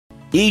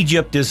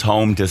Egypt is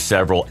home to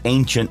several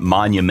ancient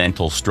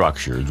monumental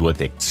structures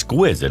with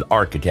exquisite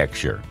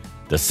architecture.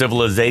 The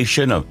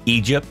civilization of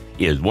Egypt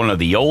is one of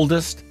the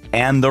oldest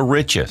and the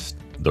richest.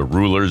 The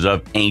rulers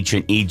of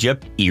ancient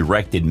Egypt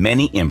erected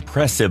many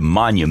impressive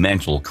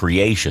monumental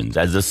creations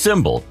as a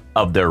symbol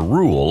of their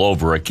rule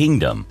over a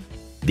kingdom.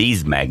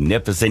 These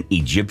magnificent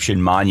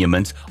Egyptian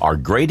monuments are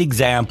great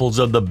examples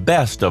of the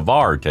best of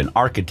art and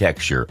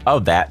architecture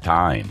of that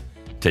time.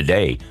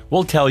 Today,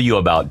 we'll tell you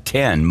about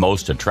 10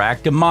 most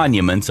attractive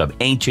monuments of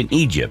ancient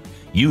Egypt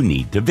you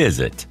need to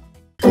visit.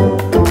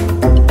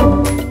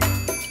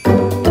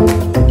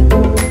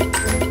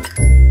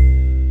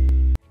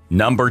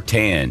 Number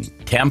 10.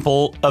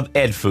 Temple of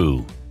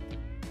Edfu.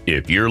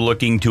 If you're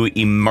looking to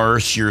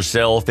immerse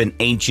yourself in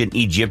ancient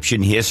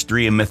Egyptian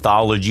history and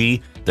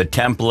mythology, the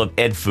Temple of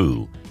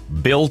Edfu,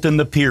 built in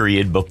the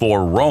period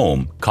before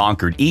Rome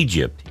conquered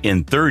Egypt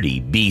in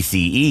 30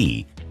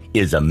 BCE,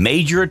 is a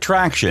major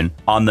attraction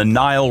on the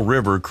Nile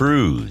River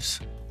cruise.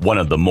 One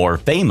of the more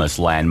famous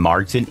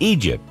landmarks in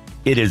Egypt,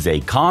 it is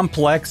a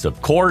complex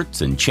of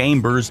courts and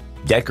chambers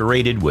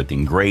decorated with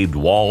engraved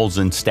walls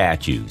and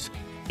statues.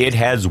 It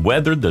has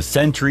weathered the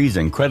centuries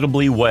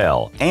incredibly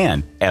well,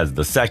 and as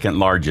the second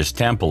largest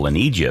temple in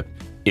Egypt,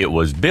 it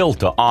was built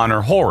to honor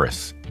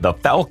Horus, the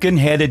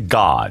falcon-headed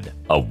god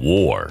of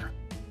war.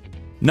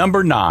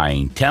 Number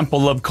 9.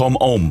 Temple of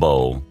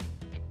Kom-Ombo.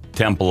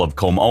 Temple of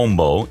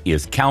Kom-Ombo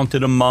is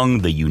counted among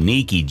the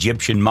unique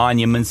Egyptian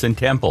monuments and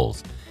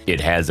temples.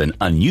 It has an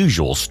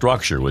unusual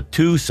structure with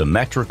two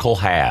symmetrical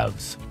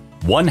halves.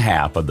 One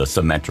half of the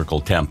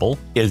symmetrical temple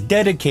is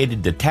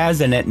dedicated to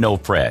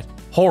Tazanetnofret,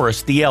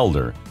 Horus the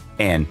Elder,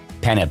 and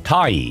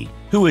Paneptai,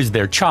 who is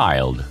their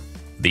child.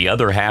 The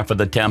other half of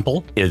the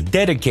temple is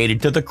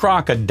dedicated to the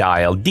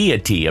crocodile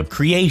deity of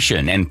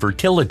creation and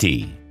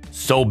fertility,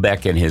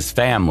 Sobek and his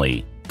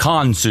family,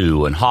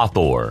 Khonsu and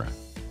Hathor.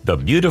 The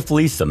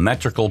beautifully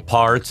symmetrical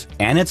parts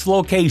and its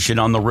location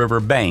on the river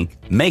bank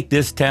make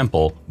this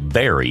temple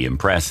very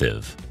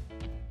impressive.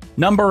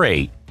 Number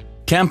 8.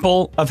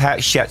 Temple of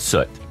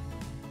Hatshepsut.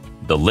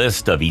 The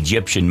list of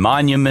Egyptian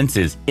monuments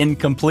is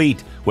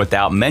incomplete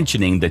without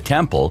mentioning the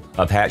Temple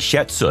of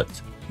Hatshepsut,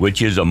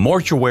 which is a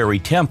mortuary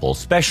temple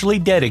specially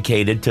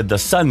dedicated to the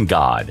sun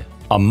god,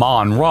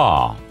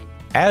 Amon-Ra.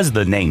 As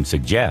the name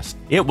suggests,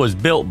 it was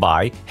built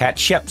by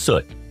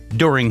Hatshepsut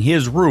during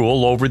his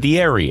rule over the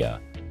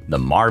area. The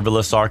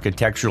marvelous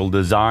architectural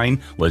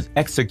design was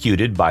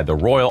executed by the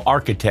royal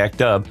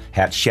architect of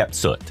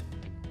Hatshepsut.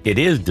 It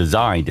is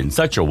designed in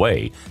such a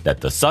way that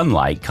the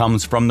sunlight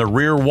comes from the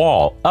rear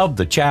wall of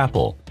the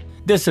chapel.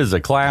 This is a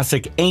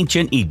classic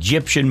ancient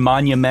Egyptian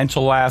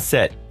monumental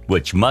asset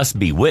which must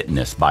be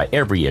witnessed by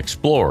every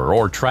explorer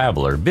or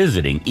traveler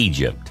visiting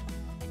Egypt.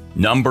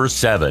 Number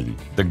 7.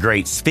 The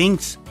Great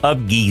Sphinx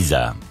of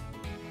Giza.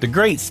 The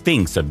Great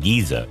Sphinx of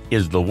Giza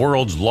is the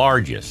world's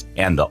largest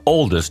and the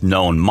oldest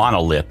known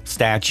monolith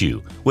statue,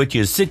 which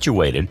is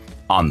situated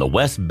on the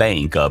west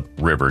bank of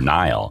River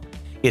Nile.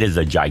 It is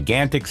a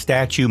gigantic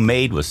statue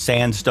made with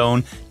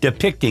sandstone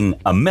depicting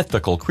a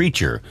mythical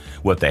creature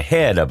with the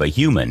head of a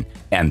human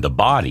and the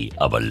body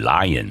of a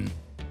lion.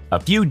 A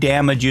few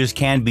damages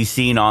can be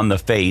seen on the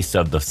face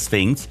of the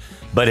Sphinx,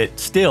 but it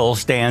still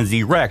stands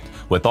erect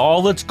with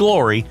all its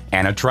glory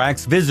and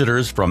attracts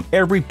visitors from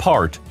every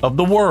part of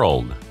the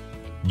world.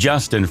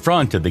 Just in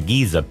front of the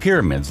Giza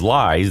pyramids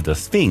lies the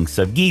Sphinx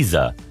of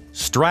Giza,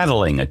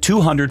 straddling a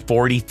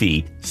 240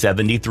 feet,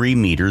 73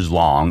 meters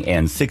long,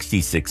 and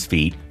 66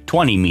 feet,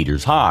 20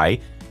 meters high.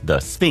 The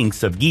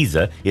Sphinx of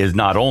Giza is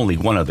not only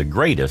one of the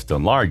greatest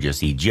and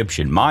largest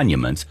Egyptian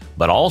monuments,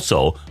 but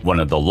also one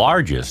of the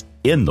largest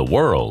in the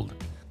world.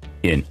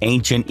 In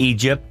ancient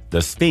Egypt,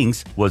 the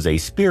Sphinx was a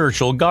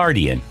spiritual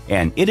guardian,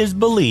 and it is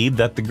believed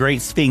that the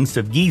Great Sphinx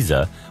of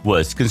Giza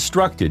was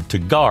constructed to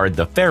guard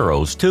the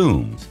pharaohs'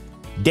 tombs.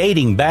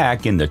 Dating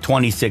back in the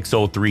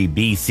 2603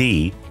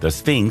 BC, the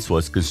Sphinx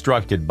was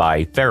constructed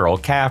by Pharaoh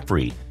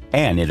Khafre,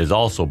 and it is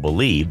also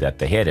believed that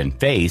the head and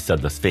face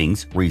of the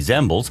Sphinx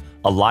resembles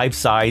a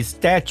life-size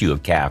statue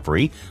of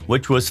Khafre,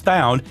 which was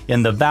found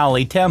in the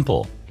Valley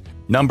Temple.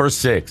 Number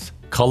 6.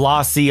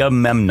 Colossi of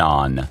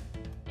Memnon.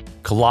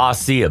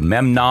 Colossi of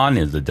Memnon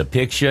is a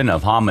depiction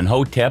of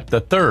Amenhotep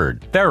III,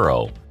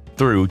 pharaoh,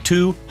 through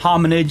two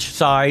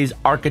hominid-sized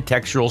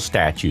architectural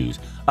statues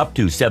up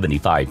to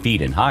 75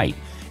 feet in height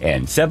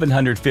and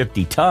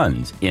 750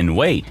 tons in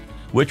weight,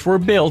 which were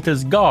built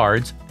as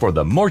guards for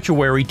the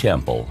mortuary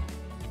temple.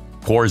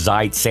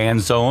 Quartzite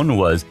sandstone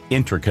was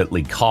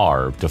intricately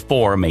carved to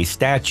form a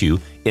statue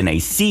in a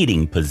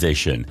seating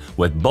position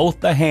with both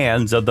the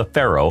hands of the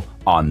pharaoh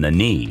on the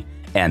knee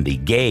and the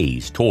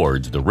gaze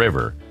towards the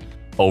river.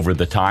 Over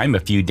the time, a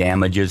few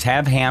damages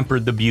have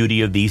hampered the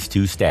beauty of these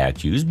two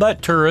statues,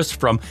 but tourists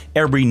from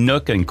every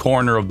nook and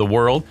corner of the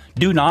world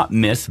do not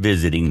miss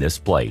visiting this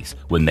place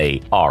when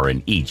they are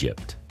in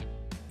Egypt.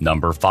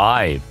 Number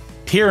 5.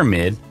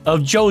 Pyramid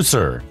of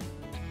Djoser.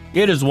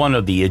 It is one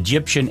of the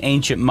Egyptian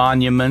ancient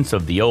monuments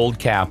of the old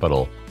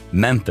capital,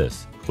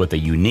 Memphis, with a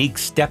unique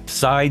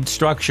step-side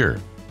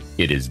structure.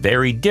 It is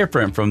very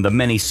different from the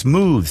many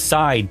smooth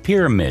side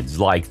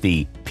pyramids like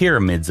the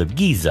Pyramids of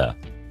Giza.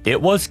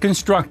 It was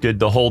constructed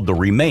to hold the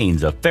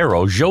remains of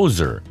Pharaoh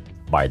Djoser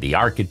by the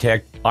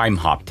architect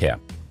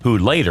Imhotep, who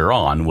later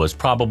on was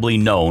probably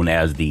known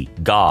as the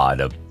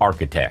God of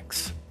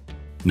Architects.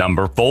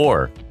 Number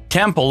 4.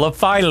 Temple of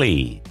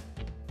Philae.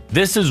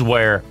 This is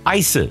where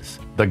Isis,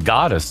 the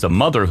goddess of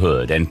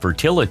motherhood and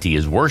fertility,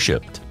 is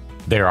worshipped.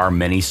 There are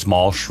many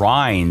small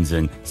shrines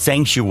and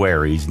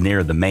sanctuaries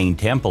near the main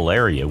temple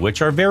area,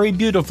 which are very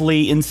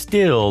beautifully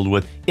instilled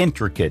with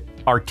intricate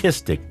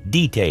artistic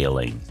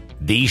detailing.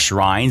 These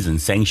shrines and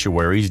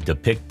sanctuaries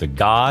depict the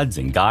gods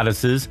and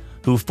goddesses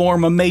who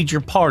form a major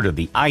part of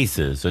the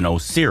Isis and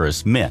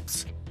Osiris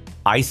myths.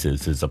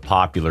 Isis is a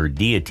popular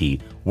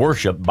deity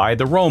worshipped by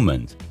the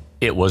Romans.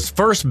 It was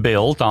first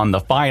built on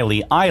the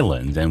Philae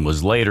Islands and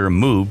was later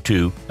moved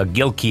to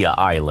Agilkia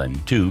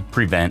Island to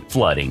prevent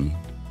flooding.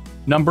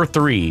 Number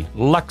 3.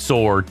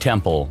 Luxor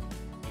Temple.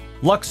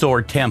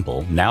 Luxor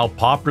Temple, now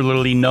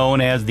popularly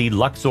known as the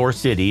Luxor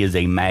City, is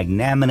a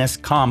magnanimous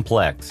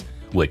complex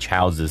which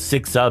houses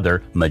 6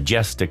 other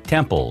majestic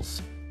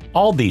temples.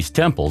 All these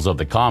temples of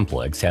the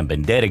complex have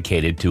been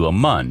dedicated to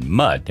Amun,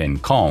 Mut,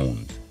 and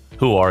Khons,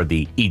 who are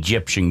the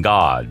Egyptian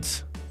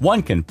gods.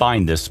 One can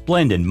find this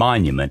splendid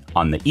monument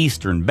on the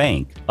eastern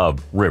bank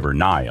of River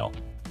Nile.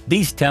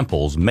 These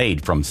temples,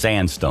 made from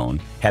sandstone,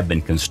 have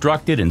been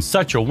constructed in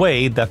such a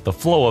way that the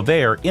flow of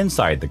air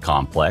inside the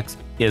complex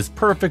is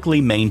perfectly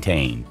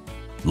maintained.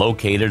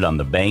 Located on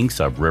the banks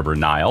of River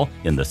Nile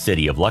in the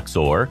city of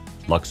Luxor,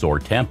 Luxor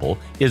Temple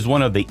is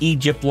one of the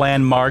Egypt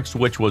landmarks,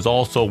 which was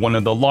also one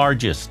of the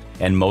largest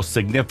and most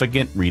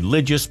significant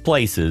religious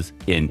places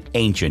in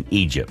ancient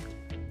Egypt.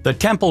 The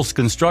temple's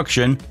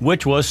construction,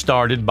 which was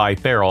started by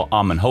Pharaoh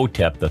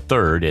Amenhotep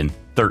III in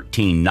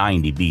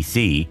 1390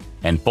 BC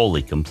and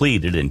fully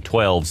completed in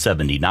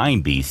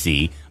 1279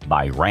 BC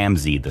by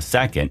Ramses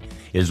II,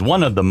 is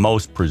one of the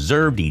most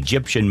preserved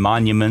Egyptian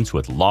monuments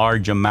with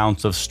large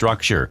amounts of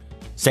structure,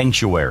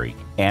 sanctuary,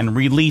 and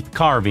relief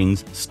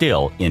carvings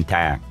still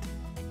intact.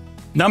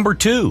 Number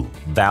 2.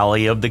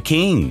 Valley of the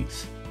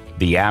Kings.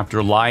 The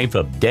afterlife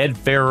of dead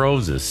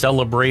pharaohs is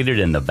celebrated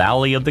in the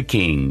Valley of the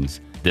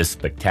Kings. This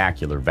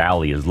spectacular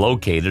valley is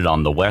located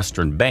on the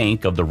western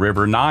bank of the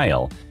River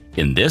Nile.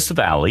 In this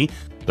valley,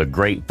 the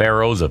great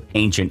pharaohs of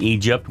ancient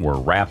Egypt were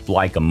wrapped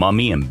like a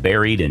mummy and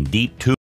buried in deep tombs